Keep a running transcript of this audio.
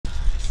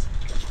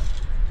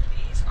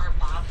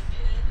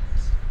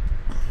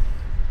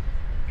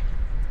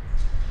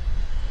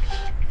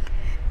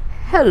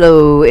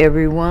Hello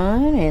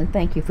everyone, and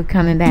thank you for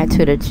coming back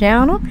to the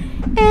channel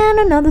and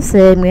another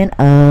segment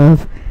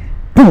of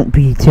Don't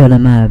Be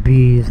Telling My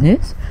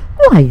Business.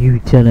 Why you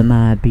telling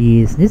my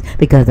business?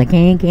 Because I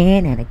can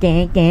and I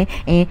can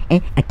and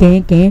I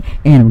can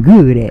and I'm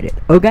good at it.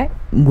 Okay?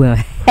 Well,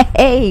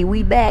 hey,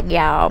 we back,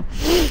 y'all.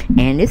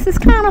 And this is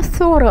kind of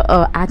sort of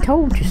a I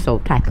told you so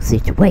type of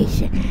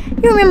situation.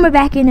 You remember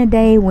back in the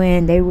day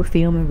when they were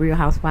filming Real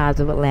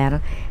Housewives of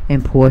Atlanta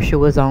and Porsha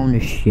was on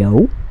the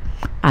show?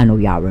 I know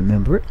y'all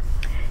remember it.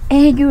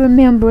 And you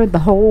remember the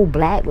whole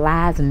Black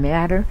Lives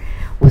Matter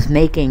was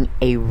making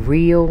a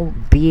real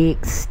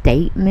big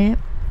statement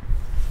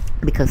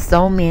because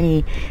so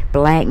many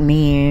black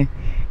men,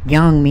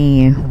 young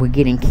men, were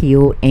getting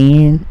killed,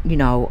 and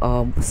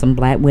some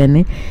black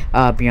women,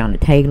 Breonna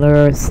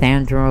Taylor,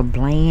 Sandra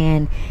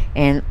Bland,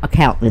 and a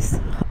countless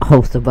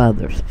host of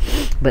others.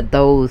 But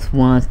those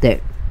ones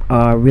that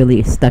are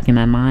really stuck in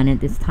my mind at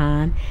this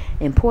time.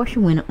 And Porsha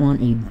went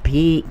on a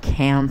big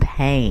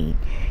campaign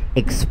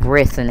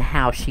expressing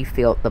how she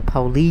felt the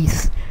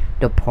police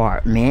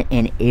department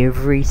in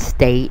every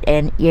state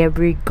and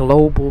every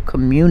global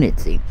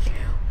community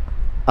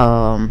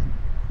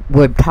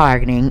were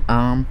targeting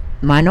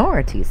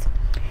minorities.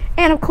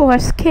 And of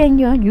course,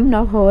 Kenya, you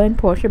know her and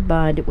Porsha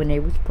bonded when they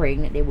was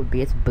pregnant. They were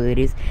best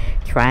buddies,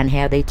 trying to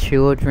have their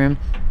children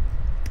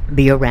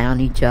be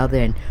around each other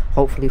and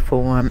hopefully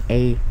form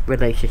a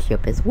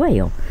relationship as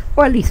well,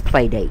 or at least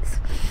play dates.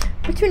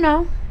 But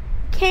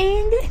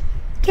Candy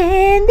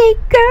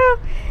girl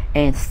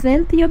and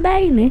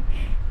cynthiabailey,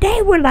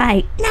 they were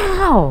like,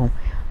 no,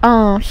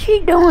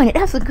 she doing it,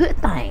 that's a good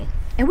thing,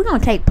 and we're gonna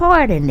take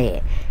part in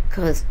that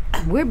because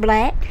we're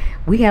black,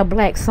 we have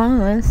black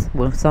sons,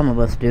 well, some of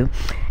us do,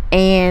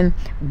 and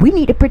we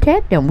need to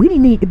protect them. We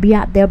need to be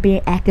out there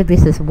being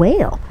activists as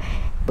well.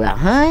 But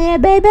honey,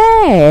 baby,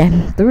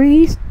 them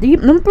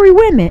three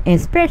women, and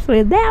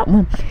especially that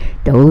one,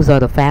 those are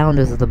the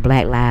founders of the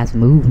Black Lives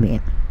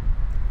Movement.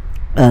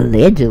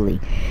 Allegedly,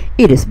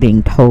 it is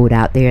being told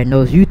out there in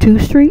those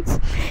YouTube streets.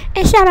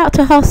 And shout out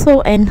to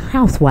Hustle and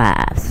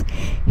Housewives.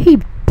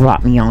 He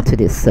brought me onto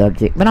this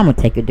subject, but I'm gonna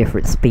take a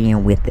different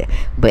spin with it.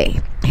 But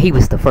he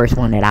was the first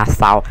one that I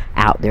saw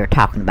out there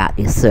talking about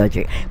this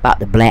subject, about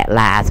the Black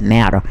Lives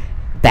Matter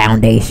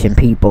Foundation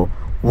people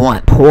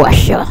want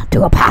Porsha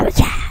to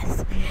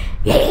apologize.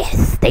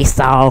 Yes, they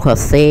saw her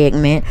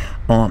segment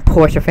on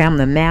Porsha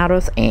Family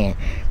Matters and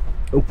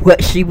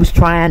what she was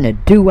trying to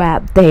do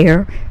out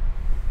there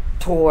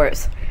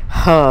towards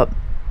her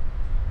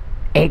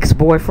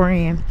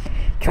ex-boyfriend,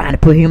 trying to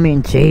put him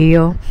in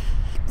jail,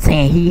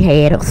 saying he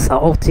had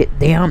assaulted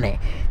them and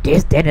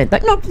this, that, and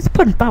that. No, just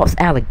putting false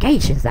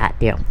allegations out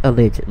there,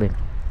 allegedly.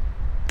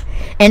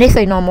 And they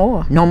say no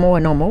more.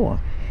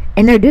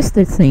 And they're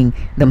distancing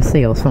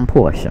themselves from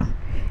Porsha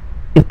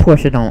if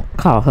Porsha don't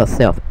call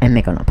herself and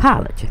make an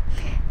apology.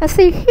 Now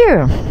see,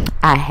 here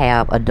I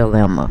have a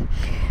dilemma.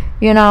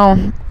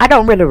 I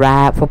don't really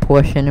ride for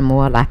Porsha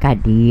anymore like I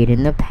did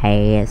in the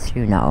past,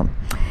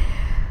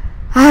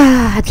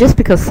 just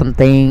because some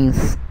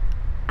things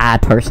I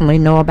personally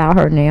know about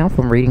her now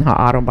from reading her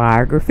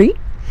autobiography,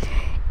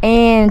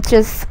 and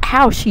just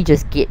how she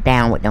just get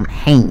down with them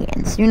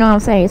hands. You know what I'm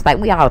saying? It's like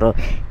we ought to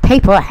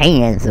tape her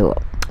hands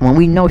up when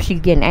we know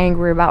she's getting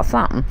angry about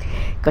something,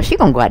 because she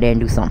gonna go out there and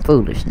do some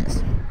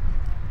foolishness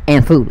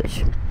and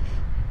foolish.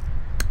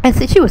 And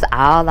see, she was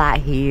all out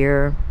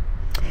here,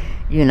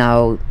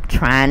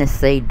 trying to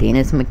say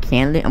Dennis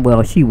McKinley.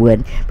 Well, she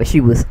wouldn't, but she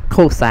was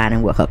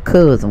co-signing what her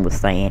cousin was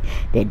saying,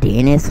 that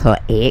Dennis, her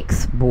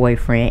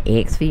ex-boyfriend,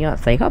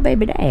 ex-fiance, her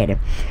baby daddy,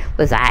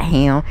 was out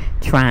here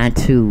trying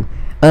to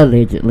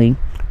allegedly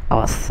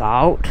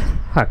assault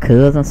her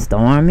cousin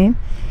Stormy,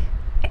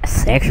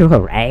 sexual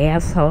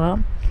harass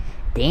her.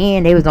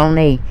 Then they was on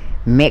a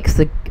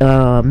Mexico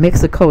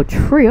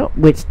trip,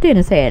 which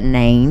Dennis had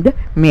named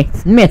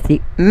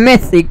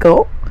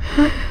Mexico,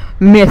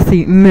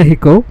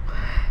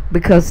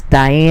 because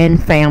Diane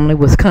family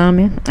was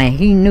coming, and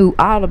he knew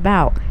all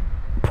about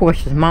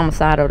Porsha's mama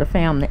side of the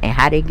family and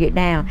how they get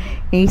down.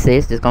 He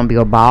says it's just gonna be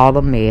a ball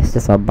of mess,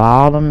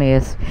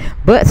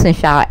 But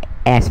since y'all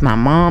asked my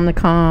mom to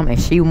come and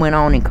she went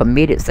on and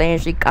committed saying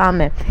she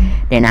coming,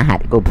 then I had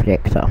to go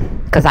protect her,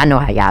 because I know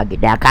how y'all get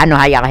down. I know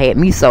how y'all had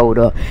me sold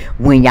up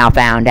when y'all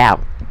found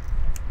out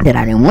that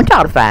I didn't want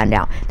y'all to find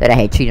out that I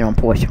had cheated on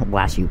Porsha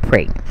while she was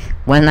pregnant.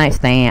 One night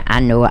stand,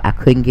 I know it. I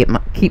couldn't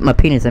keep my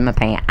penis in my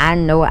pants. I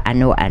know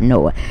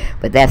it.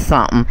 But that's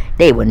something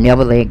they would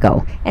never let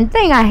go. And the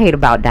thing I hate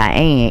about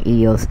Diane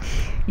is,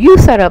 you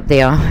sat up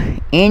there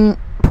in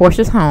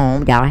Porsha's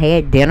home. Y'all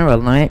had dinner or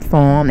lunch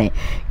for him, and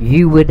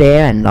you were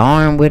there, and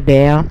Lauren was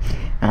there.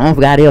 I don't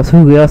forget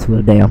who else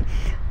was there.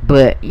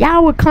 But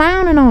y'all were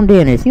clowning on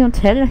Dennis,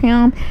 telling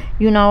him,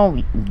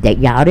 that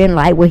y'all didn't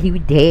like what he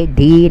did,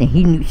 and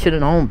he should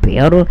have known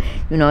better.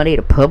 They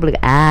the public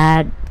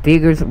eye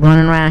figures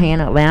running around here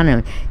in Atlanta,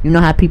 and you know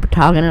how people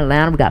talk in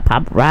Atlanta. We got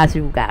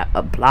paparazzi, we got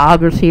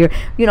bloggers here.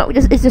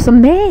 It's just a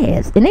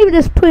mess. And they were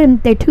just putting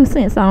their 2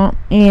 cents on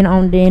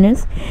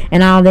Dennis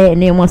and all that.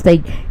 And then once they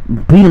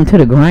beat him to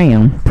the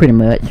ground, pretty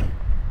much,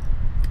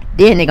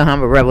 Then they're gonna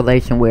have a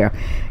revelation where,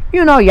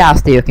 y'all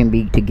still can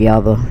be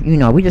together.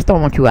 We just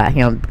don't want you out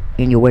here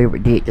in your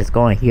wayward dick just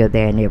going here,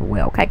 there, and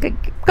everywhere. Okay,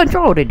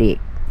 control the dick,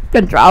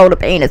 control the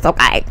penis.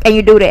 Okay, can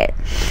you do that?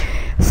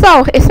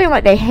 So it seemed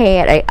like they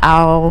had a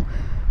all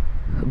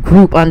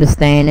group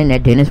understanding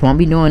that Dennis won't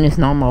be doing this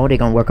no more. They're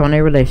gonna work on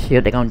their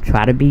relationship. They're gonna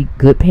try to be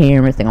good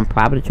parents. They're gonna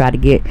probably try to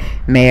get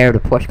married.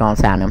 Of course, gonna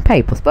sign them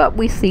papers. But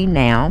we see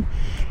now,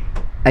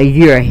 a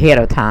year ahead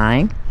of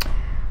time,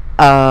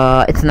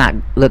 it's not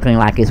looking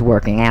like it's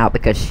working out,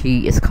 because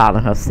she is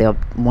calling herself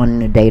wanting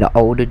to date an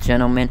older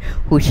gentleman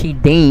who she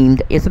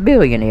deemed is a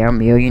billionaire,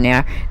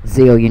 millionaire,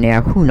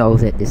 zillionaire. Who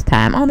knows at this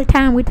time? Only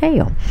time we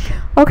tell.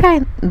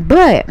 Okay,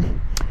 but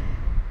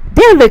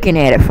they're looking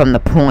at it from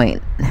the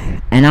point,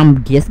 and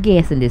I'm just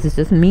guessing, this is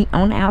just me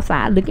on the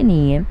outside looking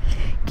in,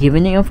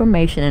 giving the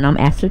information, and I'm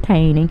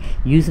ascertaining,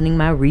 using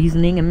my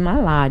reasoning and my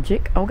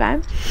logic. Okay,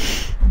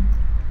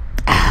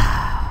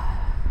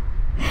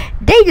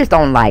 they just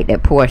don't like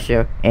that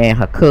Porsha and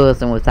her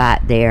cousin was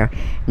out there.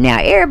 Now,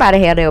 everybody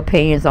had their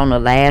opinions on the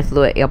last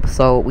little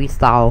episode we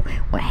saw,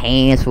 when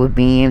hands were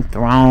being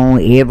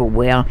thrown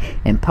everywhere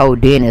and poor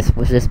Dennis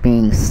was just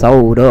being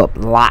sewed up,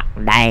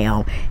 locked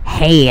down,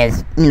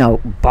 hands,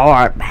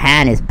 barred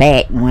behind his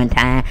back one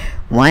time,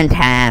 by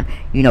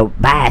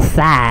his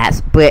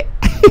sides. But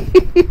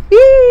he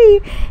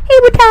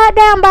was tied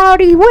down by all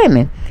these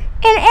women.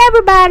 And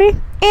everybody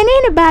and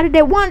anybody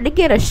that wanted to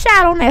get a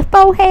shot on that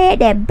forehead,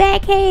 that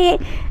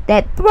backhead,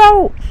 that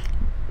throat,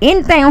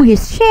 anything on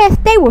his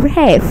chest, they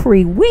had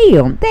free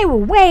will. They were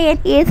wearing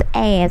his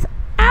ass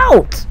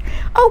out.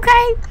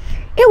 Okay?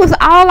 It was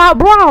all out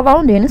brawl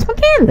on Dennis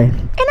McKinley.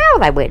 And I was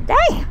like, well,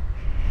 damn.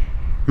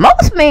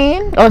 Most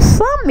men, or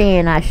some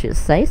men I should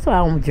say, so I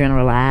don't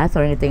generalize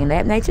or anything of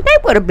that nature, they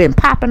would have been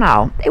popping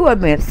off. They would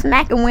have been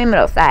smacking women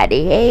upside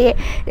their head.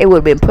 They would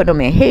have been putting them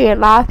in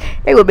headlocks.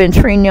 They would have been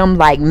treating them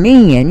like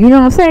men. You know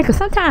what I'm saying? Because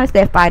sometimes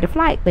that fight or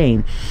flight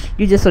thing,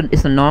 it's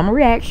a normal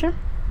reaction.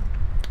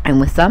 And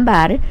when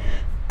somebody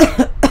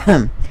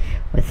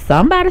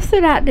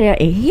sit out there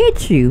and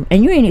hit you,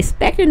 and you ain't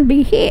expecting to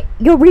be hit,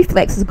 your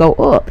reflexes go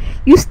up.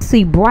 You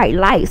see bright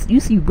lights. You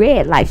see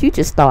red lights. You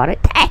just start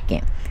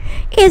attacking.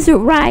 Is it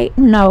right?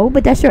 No,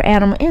 but that's your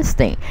animal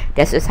instinct.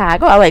 That's just how I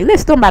go. Like, let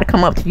somebody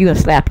come up to you and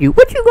slap you.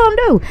 What you gonna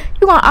do?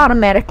 You gonna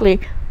automatically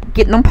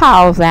get them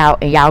paws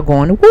out and y'all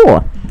going to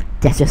war.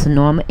 That's just a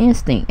normal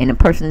instinct. And the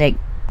person that,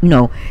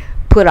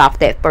 put off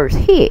that first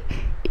hit,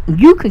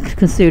 you can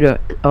consider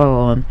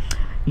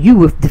you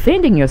were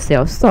defending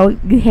yourself, so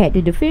you had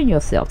to defend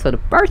yourself. So the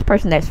first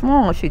person that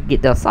swung should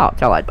get the assault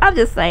charge. I'm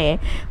just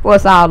saying, for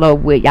us all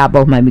over with, y'all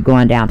both might be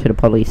going down to the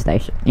police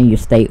station in your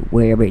state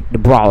wherever the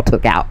brawl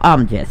took out.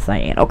 I'm just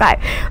saying,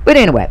 okay? But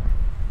anyway,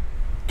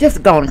 just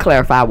to go and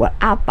clarify what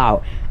I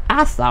thought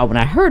I saw when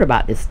I heard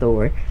about this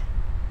story.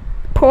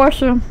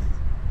 Porsha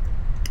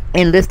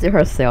enlisted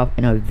herself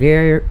in a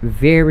very,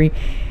 very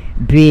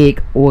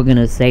big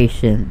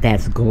organization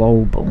that's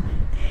global.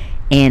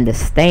 And the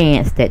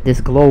stance that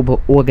this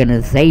global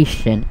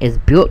organization is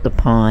built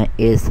upon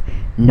is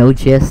no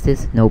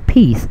justice, no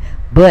peace,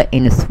 but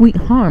in the sweet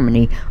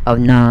harmony of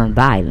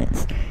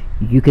non-violence.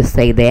 You could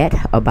say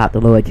that about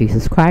the Lord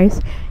Jesus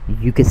Christ.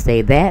 You could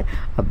say that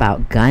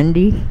about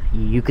Gandhi.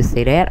 You could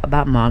say that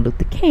about Martin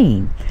Luther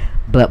King.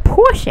 But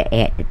Porsha,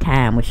 at the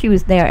time when she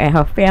was there at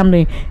her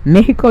family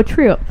Mexico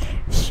trip,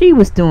 she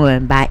was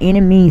doing by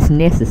any means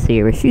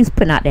necessary. She was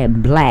putting out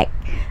that black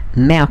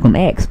Malcolm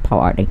X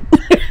party.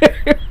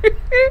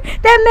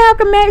 That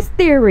Malcolm X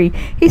theory.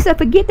 He said,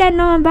 forget that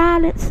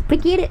nonviolence.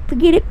 Forget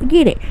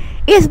it.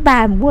 It's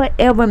by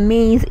whatever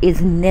means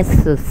is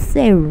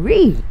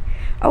necessary.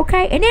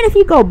 Okay? And then if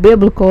you go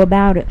biblical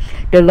about it,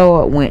 the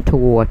Lord went to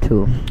war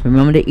too.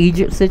 Remember the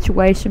Egypt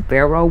situation?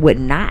 Pharaoh would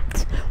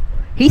not.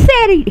 He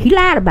said he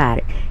lied about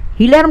it.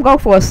 He let him go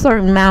for a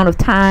certain amount of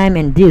time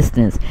and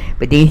distance.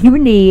 But then he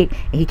reneged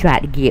and he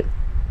tried to get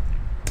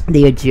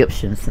the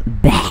Egyptians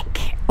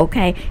back.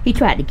 Okay? He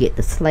tried to get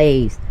the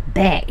slaves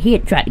back. He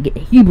had tried to get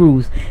the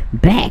Hebrews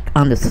back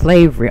under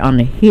slavery,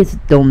 under his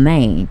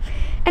domain.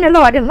 And the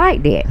Lord didn't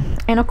like that.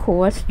 And of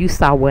course, you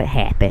saw what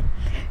happened.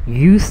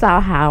 You saw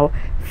how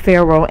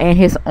Pharaoh and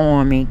his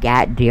army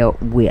got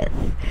dealt with.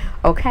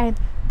 Okay?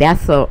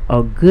 That's a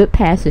good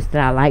passage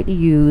that I like to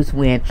use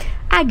when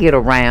I get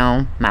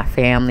around my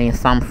family and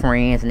some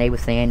friends, and they were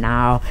saying,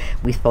 no,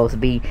 we supposed to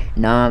be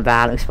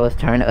non-violent, we're supposed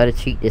to turn the other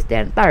cheek, this,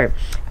 that, and third.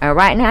 And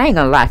right now, I ain't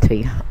gonna lie to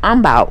you. I'm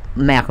about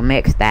Malcolm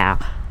X style.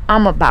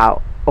 I'm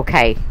about,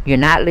 okay, you're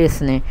not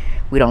listening,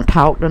 we don't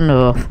talk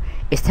enough,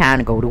 it's time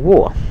to go to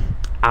war.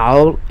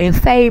 All in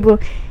favor,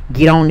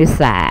 get on this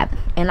side.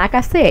 And like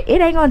I said, it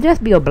ain't gonna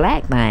just be a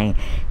black thing,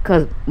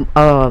 because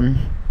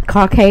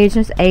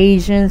Caucasians,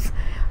 Asians,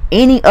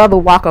 any other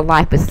walk of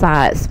life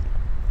besides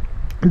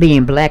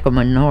being black or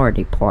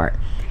minority part,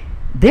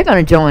 they're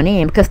going to join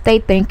in because they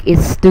think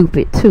it's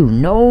stupid too.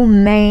 No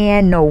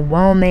man, no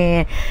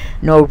woman,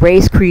 no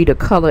race, creed, or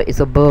color is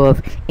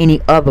above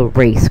any other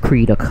race,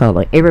 creed, or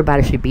color.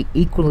 Everybody should be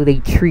equally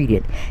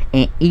treated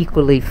and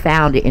equally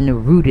founded in the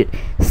rooted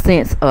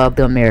sense of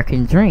the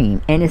American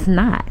dream. And it's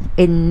not.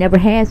 It never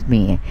has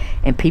been.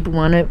 And people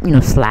want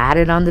to, slide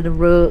it under the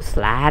rug,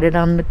 slide it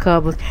under the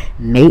covers,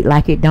 make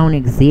like it don't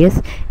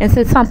exist. And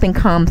so something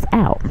comes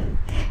out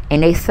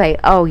and they say,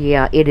 oh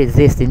yeah, it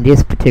exists in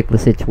this particular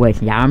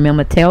situation. Y'all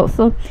remember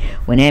Tulsa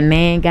when that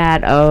man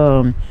got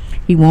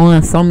he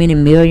won so many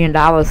 $1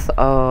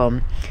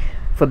 million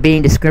for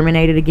being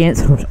discriminated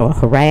against or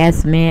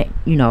harassment,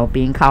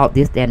 being called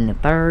this, that, and the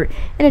third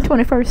in the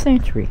 21st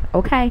century.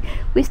 Okay,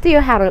 we still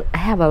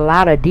have a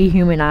lot of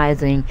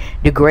dehumanizing,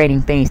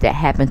 degrading things that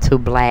happen to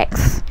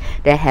blacks,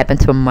 that happen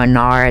to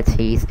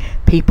minorities,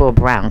 people of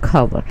brown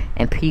color,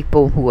 and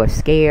people who are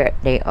scared.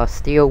 They are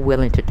still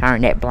willing to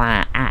turn that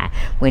blind eye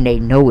when they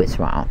know it's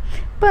wrong.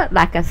 But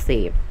like I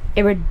said,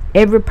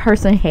 every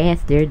person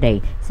has their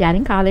day. See, I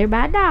didn't call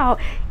everybody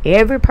dog.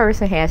 Every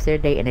person has their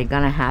day, and they're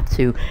gonna have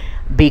to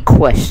be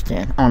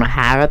questioned on a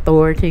higher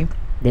authority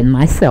than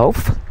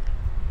myself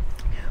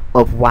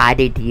of why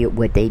they did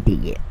what they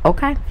did.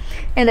 Okay,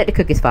 and let the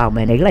cookies fall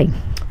when they lay.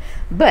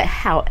 But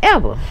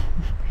however,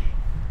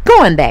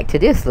 going back to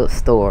this little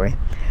story,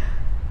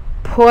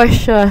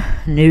 Porsha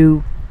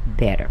knew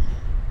better.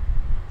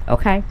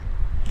 Okay,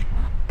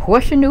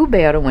 Porsha knew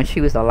better when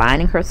she was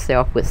aligning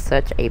herself with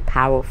such a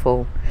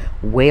powerful,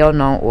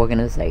 well-known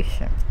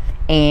organization.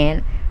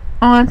 And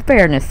on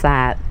fairness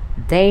side,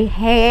 they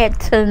had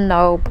to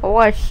know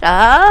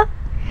Porsha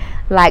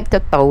liked to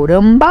throw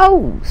them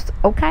bows.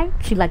 Okay,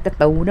 she liked to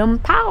throw them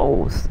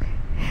paws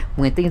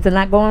when things are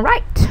not going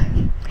right.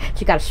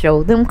 She got to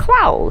show them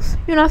claws.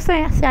 You know what I'm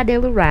saying? See, I did a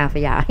little rhyme for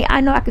y'all.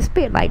 I know I can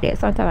spit like that.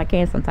 Sometimes I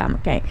can, sometimes I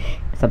can't.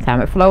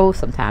 Sometimes it flows,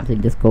 sometimes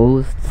it just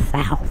goes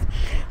south.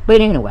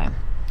 But anyway,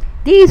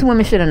 these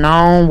women should have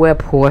known what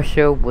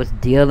Porsha was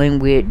dealing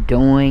with,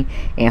 doing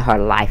in her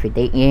life. If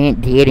they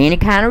did any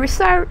kind of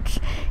research,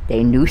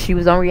 they knew she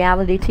was on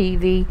reality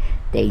TV.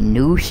 They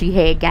knew she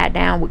had got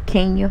down with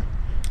Kenya.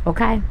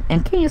 Okay?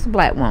 And Kenya's a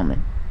black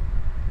woman.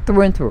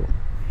 Through and through.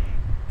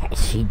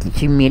 She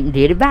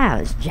did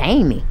violence.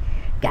 Jamie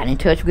got in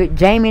touch with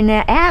Jamie in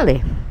that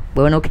alley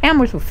where no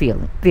cameras were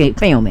filming.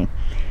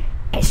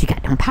 And she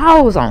got them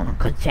paws on her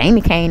because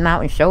Jamie came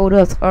out and showed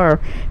us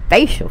her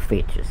facial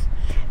features.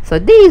 So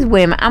these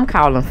women, I'm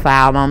calling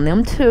foul on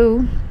them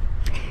too,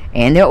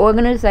 and their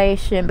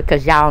organization,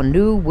 because y'all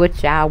knew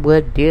what y'all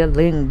were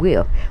dealing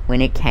with when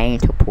it came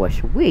to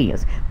Porsha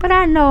Williams. But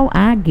I know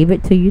I give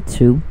it to you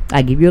too.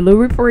 I give you a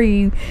little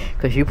reprieve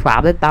because you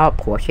probably thought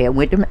Porsha had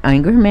went to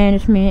anger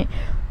management.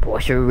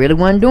 Porsha really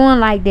wasn't doing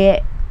like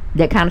that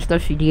kind of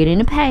stuff she did in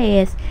the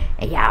past,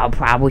 and y'all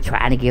probably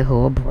trying to give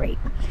her a break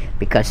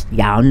because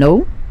y'all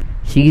know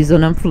she's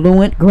an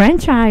affluent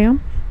grandchild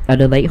of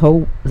the late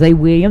Jose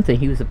Williams, and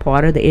he was a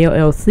part of the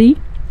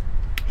LLC,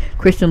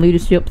 Christian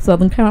Leadership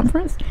Southern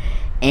Conference,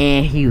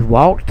 and he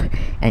walked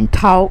and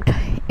talked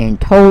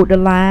and told the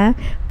line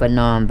for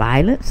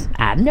nonviolence.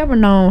 I've never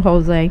known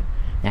Jose.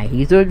 Now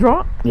he's a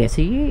drunk, yes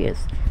he is,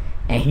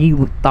 and he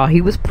thought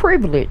he was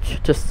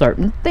privileged to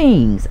certain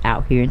things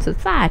out here in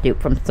society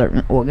from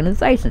certain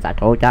organizations. I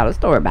told y'all a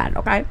story about it,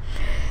 okay?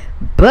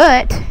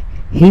 But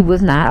he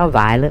was not a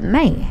violent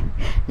man.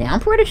 Now I'm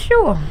pretty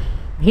sure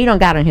he done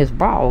got on his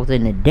balls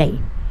in the day.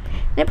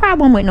 They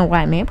probably won't with no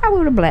white man,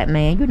 probably with a black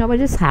man, but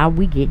it's how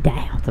we get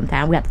down.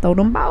 Sometimes we have to throw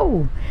them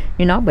balls,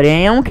 but it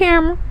ain't on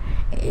camera.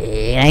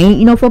 It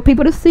ain't, for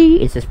people to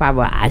see. It's just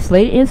probably an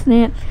isolated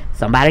incident.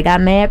 Somebody got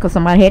mad because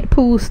somebody had the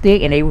pool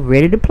stick and they were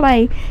ready to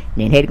play. And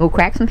then had to go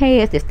crack some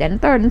heads, this, that, and the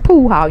third in the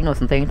pool hall.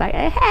 Some things like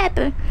that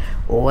happen.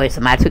 Or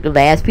somebody took the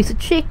last piece of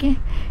chicken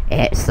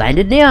at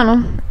Sunday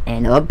dinner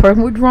and the other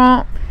person was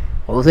drunk.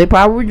 Jose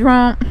probably was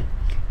drunk.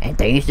 And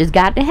things just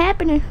got to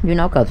happening,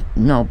 because,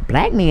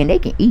 black men, they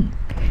can eat.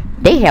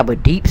 They have a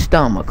deep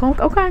stomach,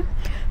 okay?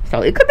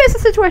 So it could be a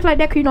situation like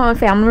that, because, in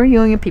family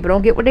reunion, people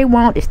don't get what they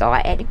want. They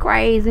start acting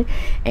crazy.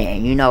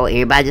 And,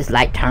 everybody just,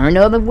 turn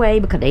the other way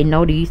because they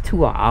know these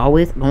two are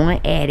always going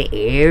at it.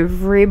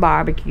 Every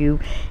barbecue,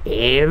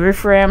 every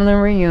family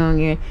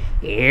reunion,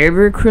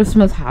 every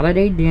Christmas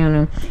holiday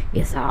dinner,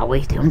 it's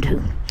always them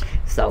two.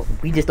 So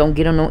we just don't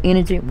get on no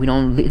energy. We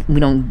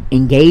don't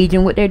engage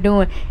in what they're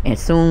doing, and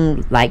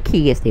soon, like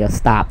kids, they'll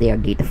stop. They'll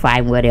get to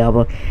fighting,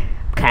 whatever,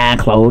 kind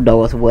of closed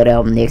doors,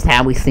 whatever. Next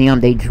time we see them,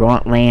 they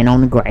drunk, laying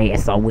on the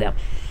grass somewhere,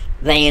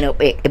 laying up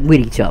with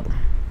each other.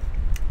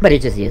 But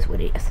it just is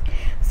what it is.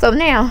 So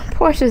now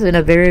Porsha's in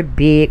a very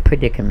big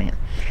predicament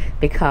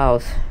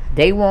because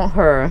they want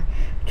her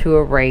to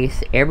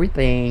erase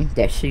everything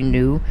that she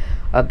knew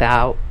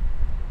about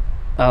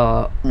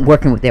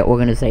working with their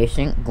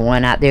organization,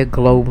 going out there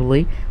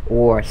globally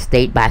or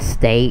state by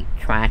state,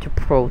 trying to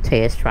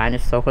protest, trying to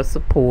show her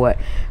support,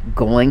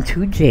 going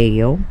to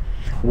jail,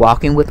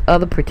 walking with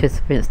other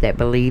participants that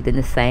believed in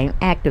the same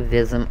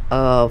activism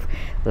of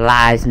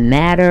lives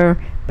matter,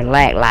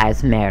 black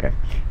lives matter.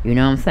 You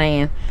know what I'm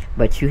saying?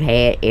 But you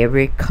had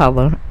every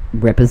color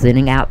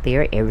representing out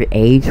there every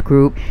age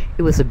group.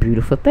 It was a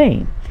beautiful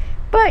thing.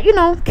 But, you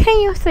know,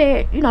 Kenya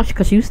said, you know,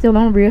 because she was still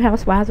on Real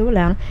Housewives of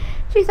Atlanta,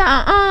 she said,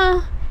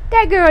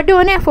 that girl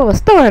doing that for a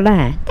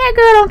storyline. That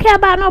girl don't care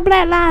about no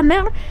Black Lives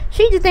Matter.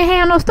 She just didn't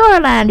have no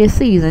storyline this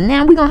season.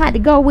 Now we gonna have to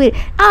go with,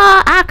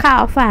 I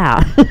call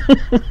foul.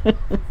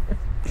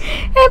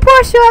 And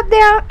Porsha up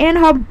there in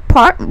her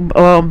park,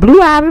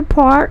 Blue Ivy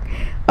Park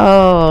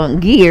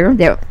gear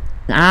that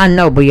I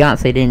know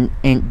Beyonce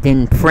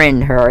didn't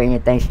friend her or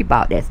anything. She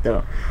bought that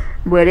stuff.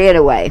 But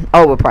anyway,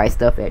 overpriced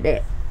stuff at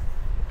that.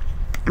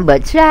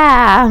 But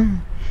child,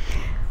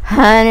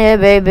 honey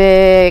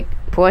baby,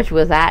 Porsha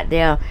was out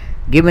there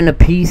giving a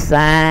peace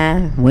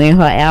sign, wearing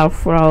her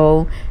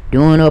afro,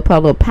 doing up her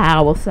little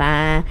power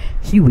sign.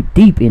 She was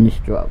deep in the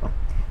struggle.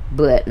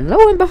 But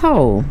lo and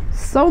behold,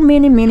 so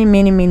many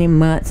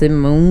months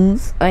and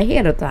moons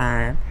ahead of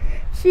time,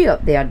 she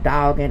up there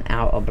dogging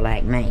out a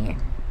black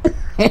man.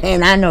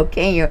 And I know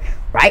Kenya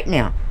right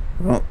now,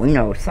 you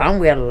know,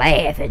 somewhere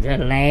laughing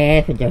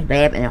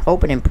and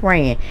hoping and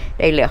praying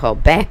they let her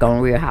back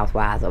on Real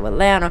Housewives of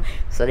Atlanta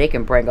so they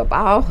can bring up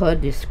all her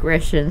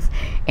discretions,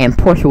 and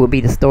Porsha will be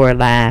the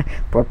storyline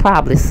for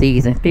probably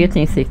season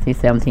 15, 16,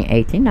 17,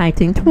 18,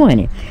 19,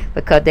 20,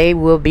 because they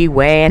will be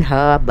wearing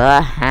her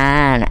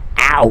behind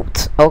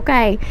out,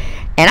 okay?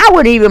 And I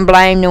wouldn't even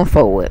blame them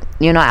for it.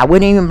 You know, I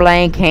wouldn't even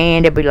blame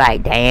Candy. Be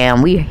like,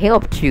 damn, we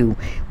helped you.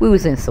 We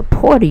was in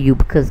support of you,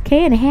 because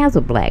Candy has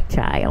a black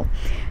child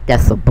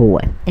that's a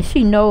boy, and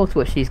she knows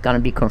what she's going to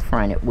be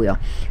confronted with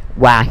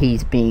while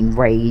he's being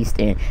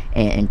raised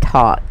and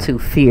taught to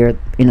fear,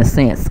 in a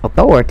sense,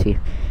 authority,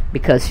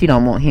 because she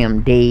don't want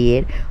him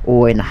dead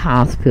or in the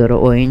hospital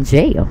or in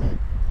jail.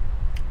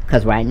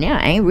 Because right now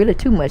ain't really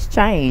too much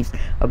changed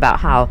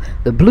about how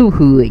the blue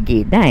hood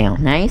get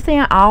down. Now I ain't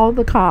saying all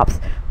the cops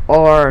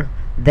are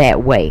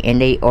that way, and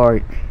they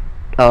are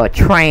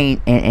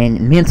trained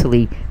and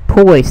mentally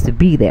poised to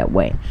be that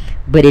way,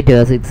 but it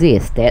does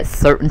exist. That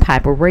certain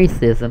type of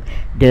racism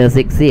does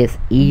exist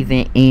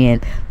even in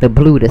the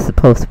blue that's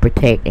supposed to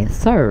protect and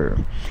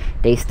serve.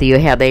 They still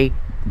have their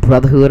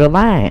brotherhood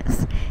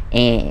alliance,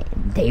 and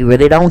they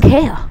really don't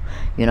care.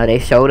 You know, they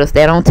showed us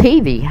that on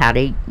TV, how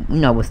they, you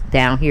know, was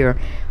down here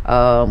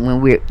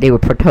when they were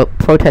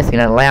protesting in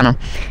Atlanta,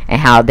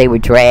 and how they were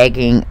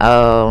dragging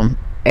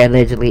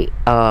allegedly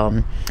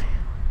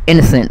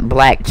innocent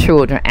black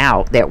children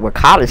out that were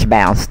college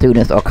bound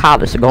students or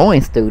college going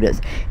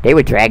students. They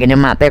were dragging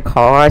them out their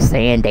cars,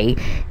 saying they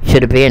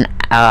should have been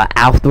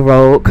off the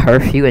road,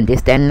 curfew, and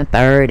this, that, and the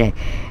third.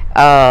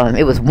 And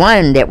it was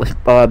one that was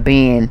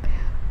being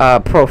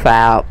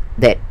profiled,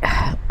 that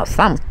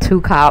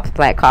two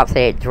black cops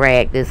had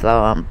dragged this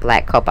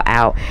black couple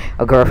out,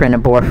 a girlfriend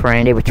and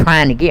boyfriend. They were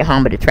trying to get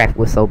home, but the traffic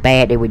was so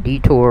bad they were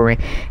detouring,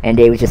 and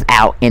they were just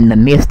out in the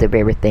midst of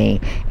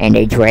everything, and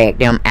they dragged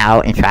them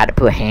out and tried to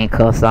put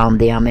handcuffs on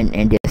them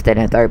and this, that,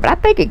 and the third. But I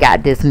think it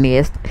got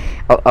dismissed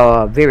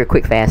very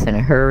quick, fast, in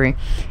a hurry,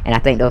 and I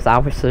think those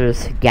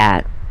officers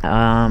got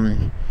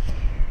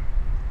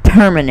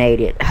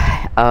terminated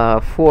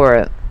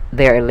for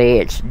their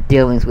alleged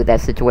dealings with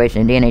that situation.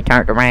 And then they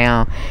turned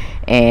around,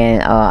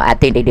 and I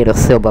think they did a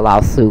civil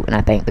lawsuit, and I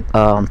think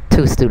the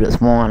two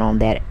students won on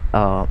that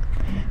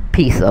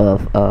piece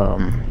of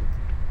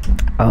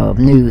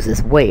news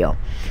as well,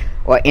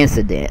 or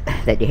incident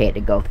that they had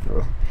to go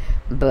through.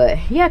 But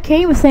yeah,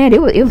 Kenya was saying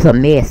it was a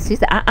mess. She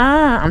said,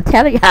 I'm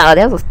telling y'all,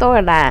 there's a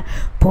storyline.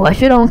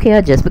 Porsha don't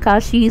care just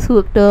because she's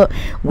hooked up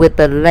with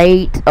the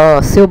late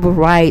civil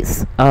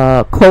rights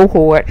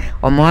cohort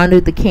or Martin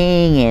Luther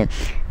King, and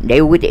they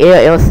were with the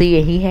LLC,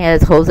 and he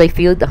has Jose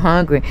Feed the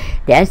Hungry.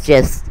 That's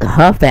just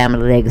her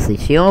family legacy.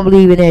 She don't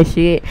believe in that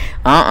shit.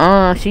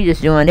 She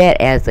just doing that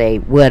as a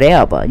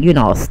whatever, you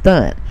know,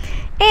 stunt.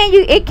 And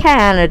it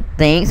kind of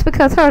thinks,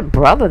 because her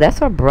brother, that's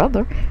her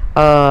brother,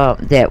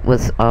 that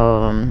was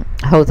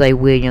Jose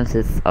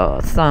Williams'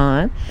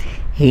 son.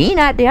 He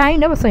not there. I ain't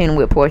never seen him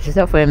with Porsha,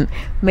 except for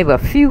maybe a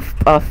few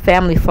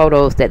family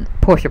photos that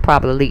Porsha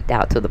probably leaked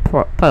out to the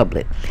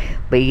public.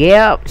 But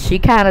yeah, she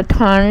kind of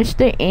tarnished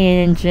the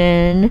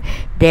engine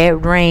that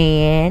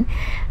ran,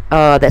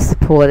 that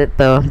supported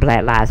the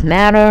Black Lives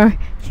Matter.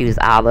 She was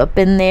all up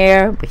in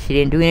there, but she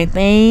didn't do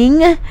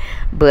anything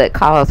but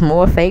cause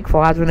more fake,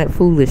 fraudulent,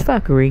 foolish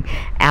fuckery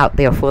out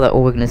there for the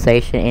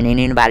organization and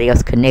anybody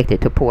else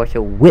connected to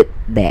Porsha with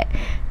that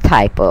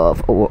type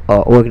of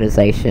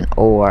organization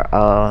or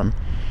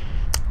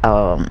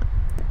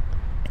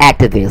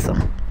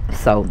activism.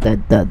 So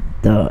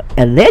the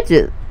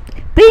alleged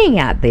thing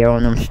out there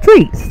on them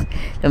streets,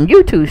 them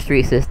YouTube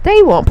streets, is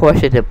they want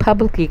Porsha to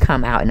publicly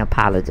come out and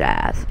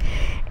apologize.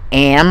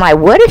 And I'm like,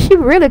 what is she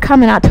really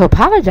coming out to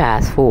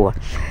apologize for?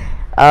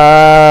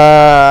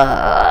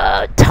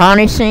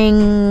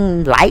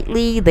 Tarnishing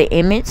lightly the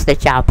image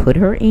that y'all put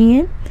her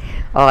in,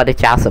 or that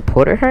y'all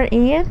supported her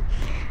in,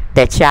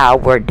 that y'all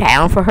were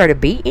down for her to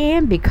be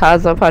in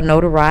because of her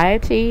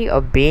notoriety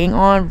of being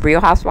on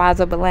Real Housewives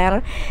of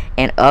Atlanta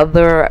and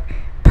other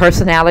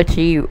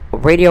personality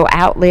radio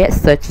outlets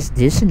such as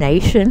This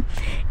Nation.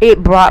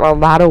 It brought a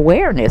lot of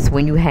awareness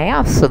when you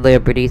have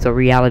celebrities or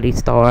reality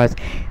stars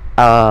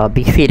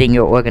befitting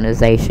your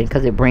organization,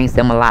 because it brings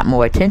them a lot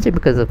more attention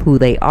because of who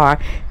they are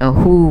and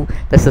who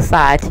the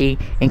society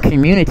and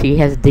community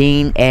has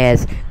deemed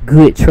as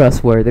good,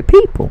 trustworthy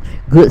people,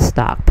 good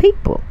stock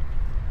people.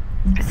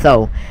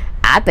 So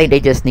I think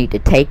they just need to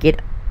take it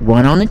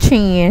one on the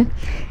chin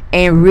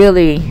and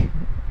really,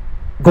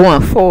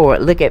 going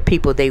forward, look at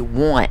people they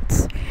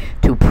want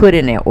to put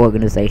in their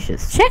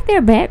organizations. Check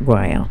their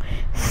background.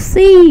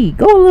 See,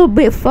 go a little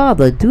bit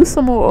further. Do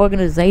some more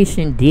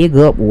organization dig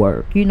up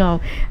work. You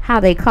know, how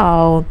they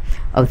call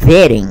a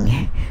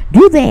vetting.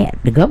 Do that.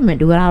 The government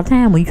do it all the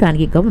time. When you're trying to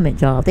get government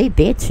jobs, they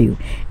vet you.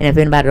 And if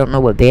anybody don't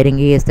know what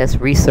vetting is, that's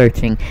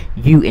researching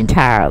you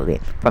entirely.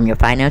 From your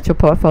financial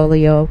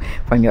portfolio,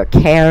 from your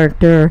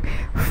character,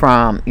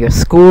 from your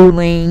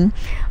schooling,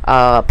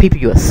 people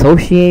you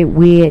associate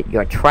with,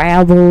 your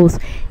travels,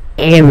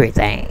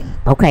 everything.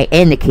 Okay,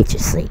 and the kitchen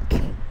sink.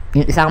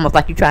 It's almost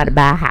like you're trying to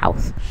buy a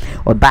house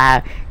or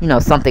buy, you know,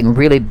 something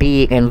really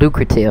big and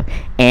lucrative,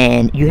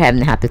 and you happen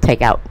to have to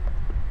take out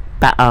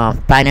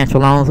financial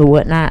loans or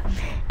whatnot,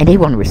 and they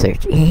want to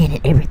research in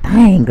and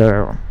everything,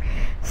 girl.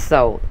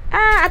 So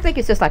I think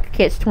it's just like a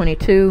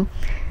catch-22.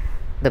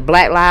 The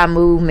Black Lives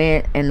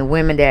Movement and the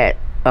women that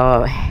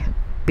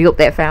built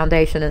that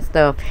foundation and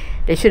stuff,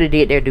 they should have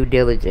did their due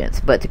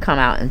diligence. But to come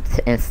out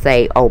and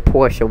say, oh,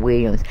 Porsha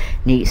Williams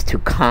needs to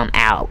come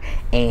out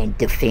and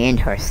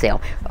defend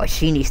herself, or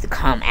she needs to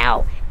come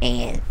out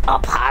and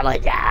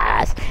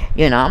apologize,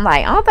 you know, I'm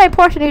like, all thing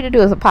Porsha need to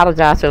do is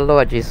apologize to the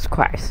Lord Jesus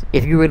Christ,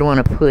 if you really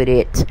want to put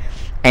it,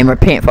 and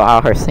repent for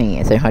all her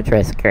sins and her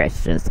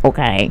transgressions,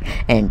 okay,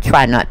 and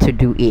try not to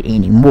do it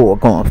anymore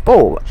going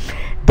forward.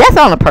 That's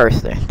the only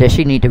person that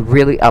she need to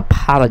really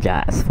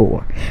apologize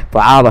for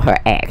all of her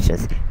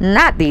actions.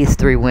 Not these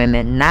three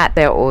women, not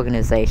their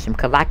organization.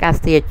 Because like I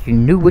said, you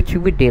knew what you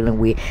were dealing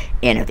with.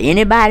 And if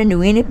anybody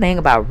knew anything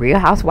about Real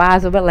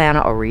Housewives of Atlanta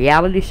or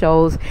reality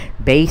shows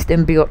based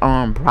and built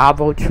on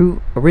Bravo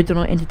True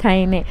Original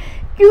Entertainment,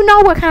 you know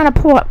what kind of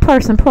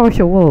person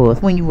Porsha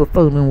was when you were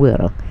fooling with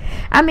her.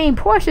 I mean,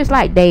 Porsha's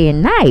like day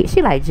and night.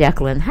 She like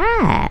Jekyll and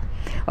Hyde.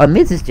 Or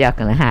Mrs.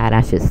 Jekyll and Hyde,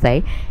 I should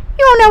say.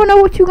 You don't never know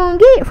what you're going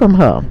to get from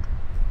her.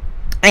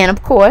 And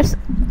of course,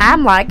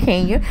 I'm like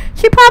Kenya.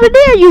 She probably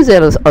did use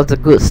it as a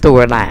good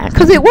storyline,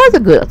 because it was a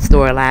good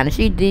storyline, and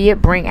she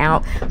did bring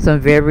out some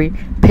very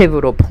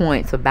pivotal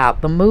points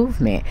about the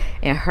movement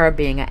and her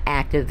being an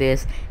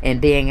activist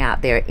and being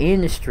out there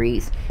in the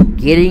streets,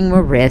 getting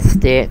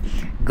arrested,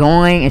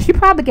 going, and she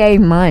probably gave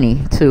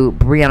money to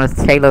Breonna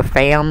Taylor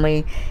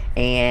family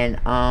and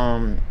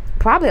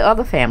probably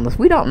other families.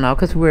 We don't know,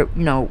 because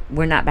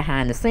we're not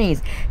behind the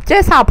scenes.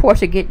 Just how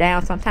Porsha get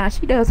down sometimes.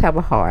 She does have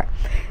a heart,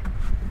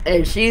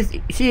 and she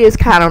is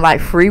kind of like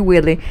free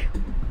willing,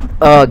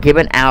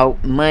 giving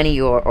out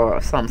money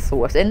or some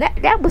source, and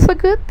that was a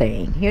good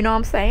thing. You know what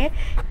I'm saying?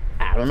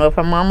 I don't know if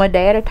her mama or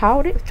daddy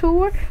taught it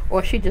to her,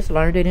 or she just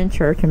learned it in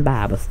church and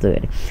Bible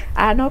study.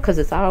 I know, because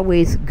it's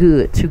always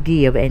good to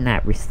give and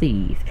not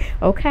receive.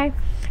 Okay,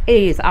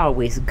 it is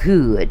always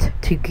good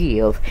to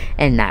give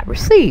and not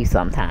receive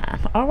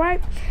sometimes. All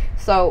right.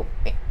 So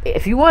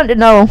if you wanted to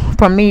know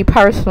from me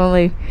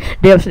personally,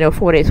 Deb Chanel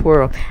for this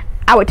world,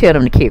 I would tell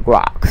them to kick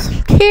rocks.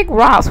 Kick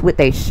rocks with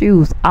their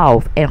shoes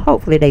off, and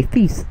hopefully their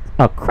feet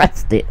are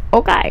crusted.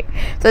 Okay,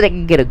 so they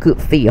can get a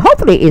good feel.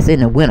 Hopefully it's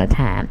in the winter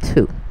time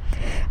too,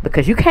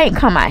 because you can't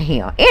come out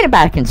here.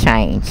 Anybody can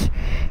change.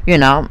 You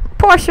know,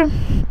 Porsha,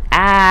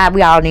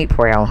 we all need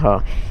prayer on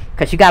her,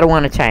 because you got to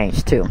want to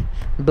change too.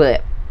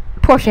 But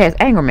Porsha has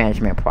anger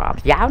management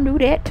problems. Y'all knew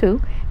that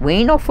too. We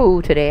ain't no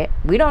fool to that.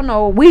 We don't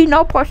know. We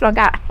know Porsha done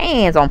got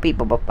hands on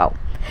people before.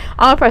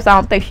 Only person I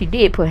don't think she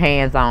did put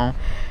hands on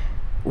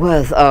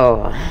was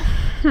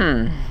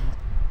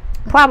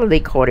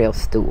probably Cordell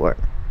Stewart.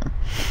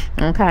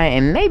 Okay,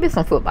 and maybe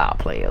some football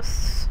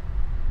players.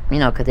 You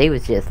know, because they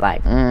was just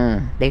like,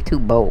 they too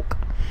bulk.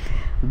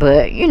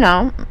 But, you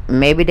know,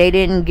 maybe they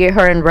didn't get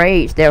her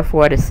enraged,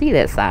 therefore, to see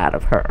that side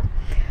of her.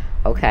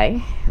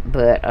 Okay,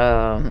 but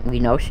we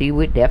know she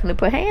would definitely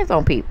put hands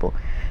on people.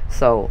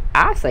 So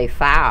I say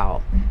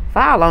file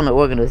on the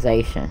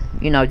organization.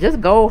 You know, just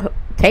go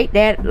take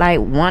that, like,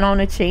 one on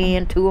the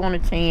chin, two on the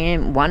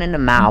chin, one in the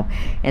mouth,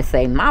 and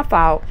say my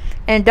fault,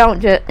 and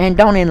don't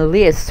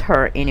enlist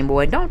her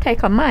anymore, and don't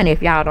take her money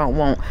if y'all don't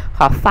want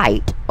her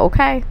fight.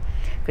 Okay,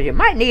 because you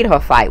might need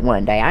her fight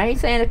one day. I ain't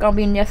saying it's gonna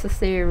be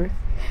necessary,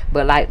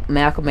 but like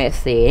Malcolm X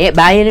said,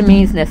 by any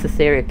means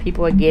necessary. If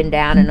people are getting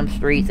down in them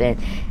streets, and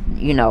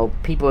you know,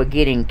 people are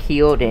getting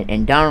killed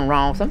and done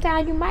wrong,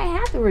 sometimes you might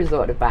have to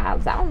resort to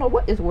violence. I don't know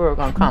what this world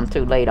gonna come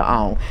to later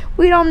on.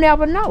 We don't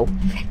never know.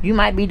 You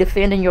might be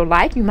defending your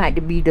life, you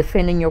might be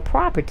defending your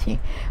property,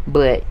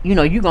 but you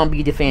know, you're gonna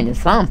be defending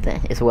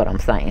something, is what I'm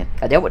saying.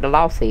 That's what the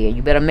law said.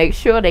 You better make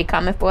sure they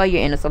coming for you,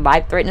 and it's a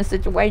life-threatening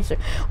situation,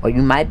 or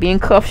you might be in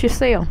cuffs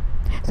yourself.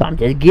 So I'm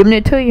just giving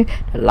it to you.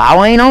 The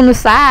law ain't on the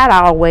side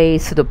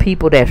always to the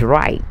people that's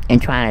right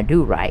and trying to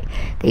do right.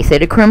 They say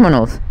the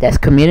criminals that's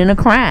committing a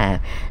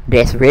crime,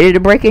 that's ready to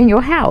break in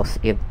your house,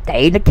 if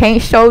they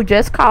can't show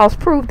just cause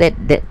proof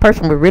that that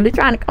person was really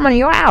trying to come in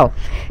your house,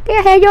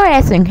 they'll have your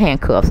ass in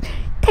handcuffs,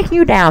 taking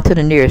you down to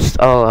the nearest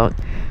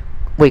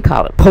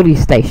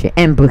police station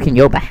and booking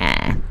your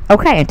behind.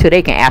 Okay, until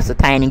they can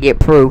ascertain and get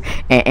proof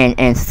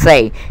and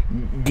say,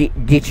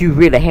 did you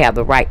really have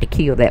the right to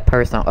kill that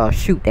person or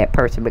shoot that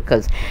person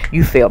because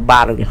you felt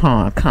bodily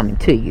harm coming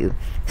to you.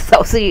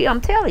 So see,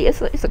 I'm telling you,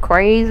 it's a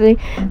crazy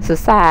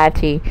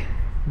society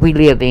we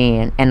live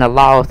in, and the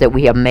laws that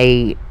we have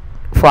made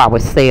for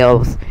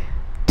ourselves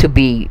to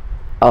be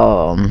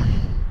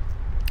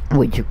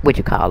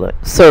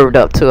served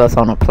up to us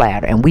on a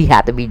platter, and we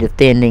have to be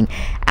defending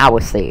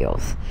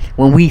ourselves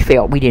when we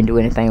felt we didn't do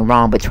anything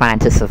wrong but trying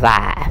to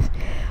survive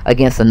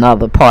against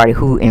another party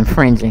who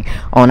infringing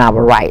on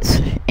our rights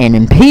and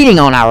impeding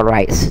on our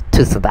rights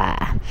to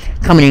survive,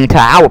 coming into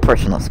our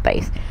personal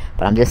space.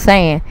 But I'm just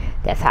saying,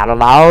 that's how the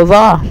laws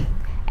are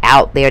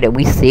out there that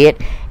we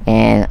sit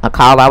and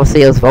call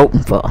ourselves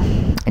voting for,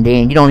 and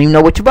then you don't even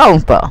know what you're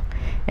voting for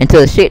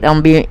until the shit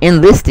don't be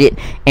enlisted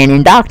and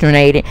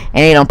indoctrinated and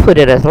they don't put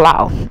it as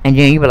law, and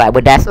then you be like,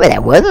 well,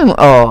 that wasn't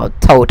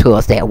told to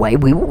us that way.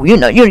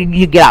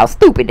 You get all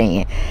stupid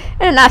then.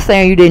 And I'm not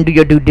saying you didn't do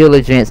your due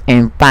diligence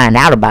and find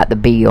out about the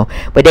bill,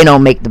 but they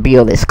don't make the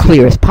bill as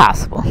clear as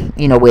possible.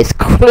 It's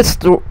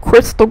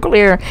crystal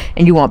clear,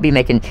 and you won't be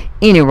making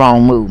any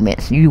wrong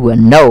movements. You will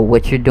know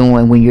what you're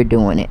doing when you're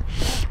doing it.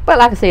 But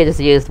like I said, this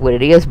is what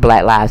it is.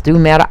 Black lives do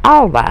matter.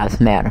 All lives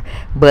matter.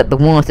 But the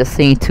ones that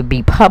seem to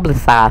be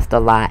publicized a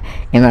lot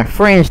and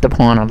infringed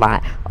upon a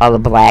lot are the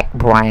black,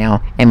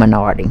 brown, and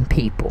minority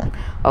people.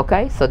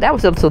 Okay, so that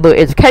was just a little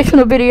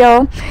educational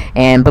video,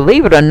 and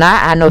believe it or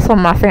not, I know some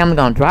of my family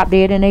gonna drop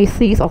dead in their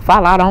seats or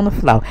fall out on the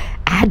floor.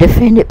 I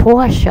defended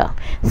Porsha.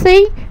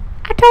 See,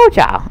 I told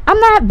y'all, I'm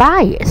not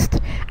biased.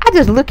 I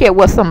just look at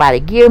what somebody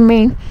give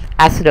me.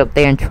 I sit up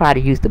there and try to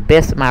use the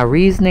best of my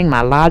reasoning,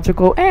 my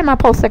logical, and my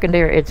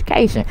post-secondary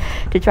education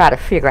to try to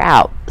figure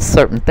out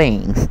certain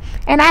things.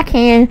 And I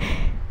can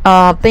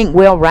think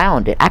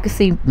well-rounded. I can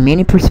see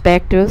many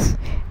perspectives,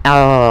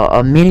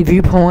 many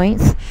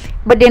viewpoints,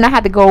 but then I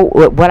had to go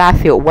with what I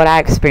feel, what I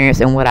experienced,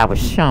 and what I was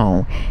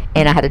shown,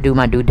 and I had to do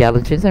my due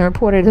diligence and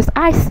report it as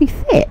I see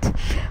fit.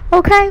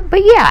 Okay,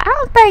 but yeah, I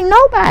don't think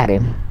nobody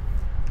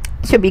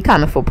should be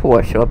coming for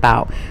Porsha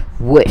about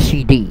what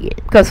she did,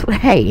 because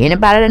hey,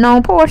 anybody that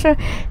knows Porsha,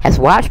 has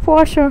watched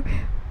Porsha,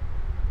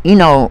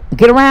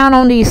 get around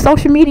on these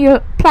social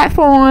media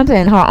platforms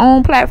and her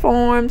own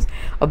platforms,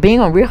 or being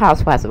on Real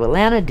Housewives of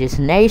Atlanta, Dish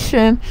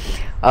Nation.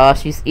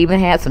 She's even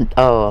had some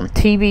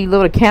TV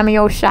little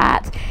cameo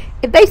shots.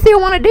 If they still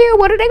want to deal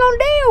with her, they're going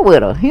to deal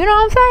with her. You know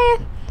what I'm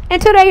saying?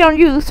 Until they don't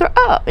use her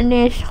up. And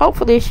then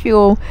hopefully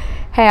she'll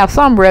have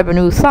some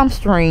revenue, some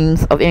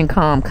streams of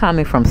income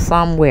coming from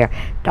somewhere.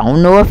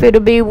 Don't know if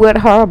it'll be with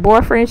her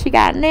boyfriend she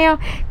got now,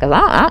 because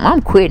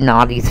I'm quitting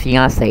all these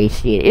fiance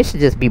shit. It should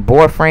just be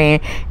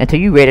boyfriend until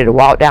you ready to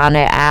walk down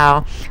that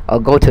aisle or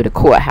go to the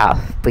courthouse.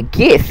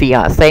 Forget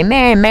fiance.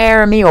 Man,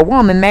 marry me, or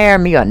woman,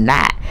 marry me or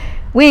not.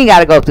 We ain't got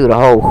to go through the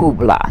whole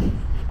hoopla,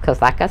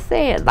 because like I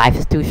said, life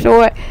is too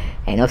short.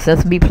 Ain't no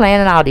sense in be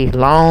planning all these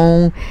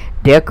long,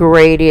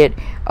 decorated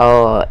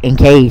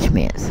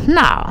engagements.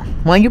 Nah,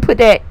 when you put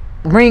that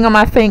ring on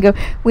my finger,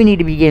 we need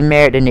to be getting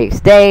married the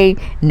next day,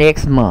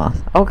 next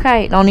month.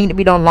 Okay, don't need to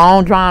be no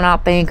long drawn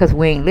out thing, because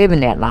we ain't living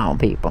that long,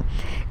 people.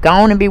 Go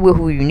on and be with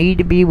who you need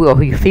to be with, or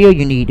who you feel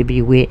you need to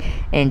be with,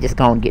 and just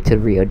go on and get to the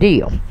real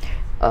deal.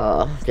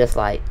 Just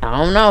like,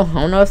 I don't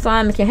know if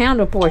Simon can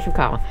handle Porsha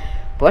call.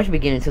 Porsha be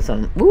getting into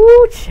some,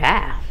 ooh,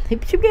 child. She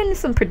be getting into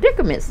some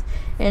predicaments,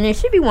 and then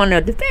she be wanting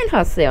to defend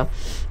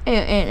herself.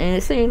 And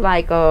it seems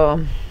like,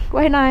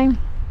 what her name?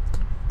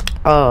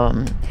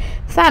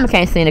 Simon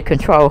can't seem to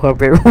control her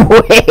very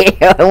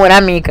well. When I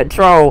mean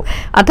control,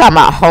 I'm talking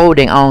about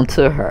holding on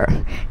to her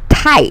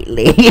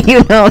tightly.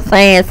 You know what I'm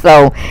saying?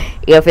 So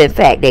if in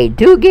fact they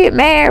do get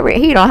married,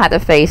 he don't have to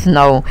face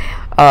no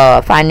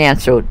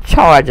financial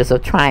charges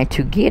of trying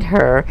to get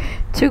her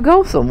to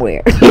go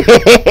somewhere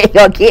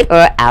or get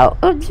her out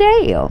of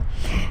jail.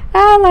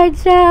 I'm like,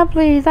 child,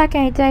 please, I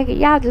can't take it.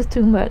 Y'all just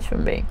too much for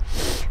me.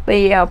 But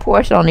yeah,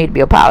 Porsha don't need to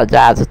be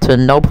apologizing to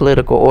no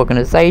political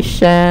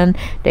organization.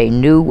 They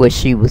knew what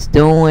she was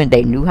doing.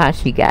 They knew how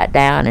she got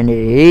down, and it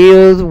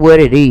is what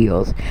it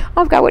is.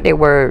 I forgot what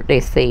they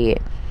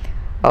said.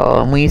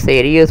 When you say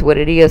it is what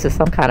it is, it's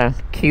some kind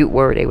of cute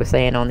word they were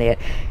saying on that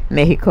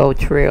Mexico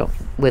trip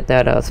with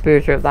that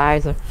spiritual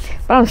advisor.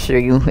 But I'm sure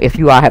if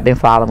you all have been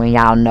following,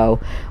 y'all know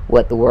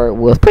what the word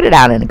was. Put it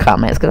out in the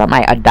comments, because I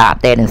might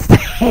adopt that and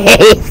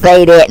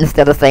say that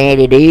instead of saying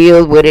it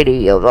is what it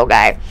is.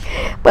 Okay,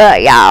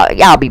 but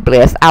y'all be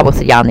blessed. I will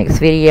see y'all next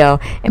video,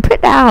 and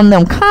put down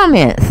them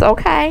comments,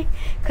 okay?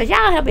 Because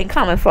y'all have been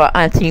coming for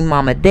Auntie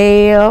Mama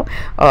Dale,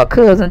 or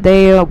Cousin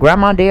Dale,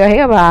 Grandma Dale,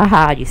 however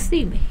how you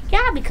see me.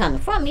 Y'all be coming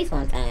for me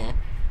sometime.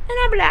 And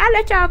I'll be like, I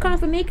let y'all come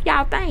for me, 'cause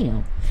y'all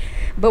fam.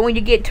 But when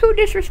you get too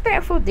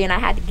disrespectful, then I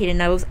had to get in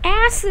those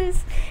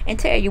asses and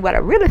tell you what I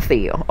really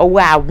feel, or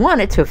what I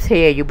wanted to tell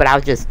you, but I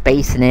was just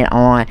basing it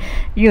on,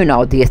 you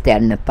know, this,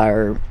 that, and the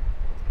third.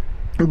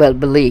 But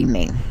believe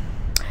me,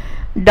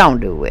 don't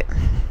do it.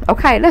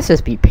 Okay, let's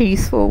just be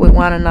peaceful with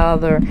one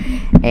another,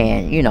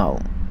 and, you know,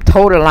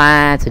 toe the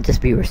lines and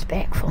just be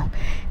respectful.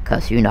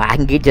 Because, you know, I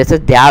can get just as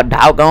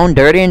doggone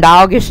dirty and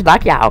doggish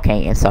like y'all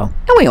can. So,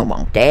 and we don't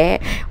want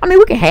that. I mean,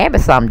 we can have it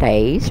some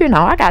days. You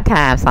know, I got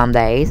time some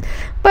days.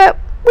 But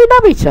we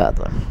love each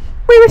other.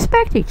 We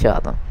respect each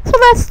other. So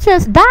let's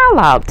just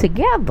dialogue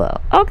together,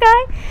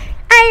 okay?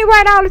 I ain't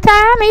right all the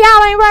time, and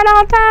y'all ain't right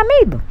all the time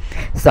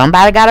either.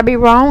 Somebody got to be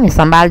wrong, and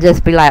somebody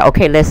just be like,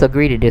 okay, let's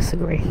agree to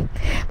disagree.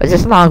 But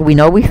just as long as we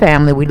know we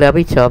family, we love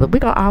each other, we're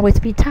going to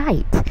always be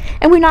tight.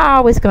 And we're not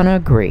always going to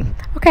agree.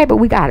 Okay, but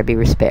we got to be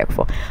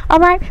respectful. All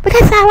right? But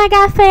that's all I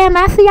got, fam.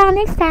 I'll see y'all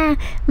next time.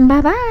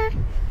 Bye-bye.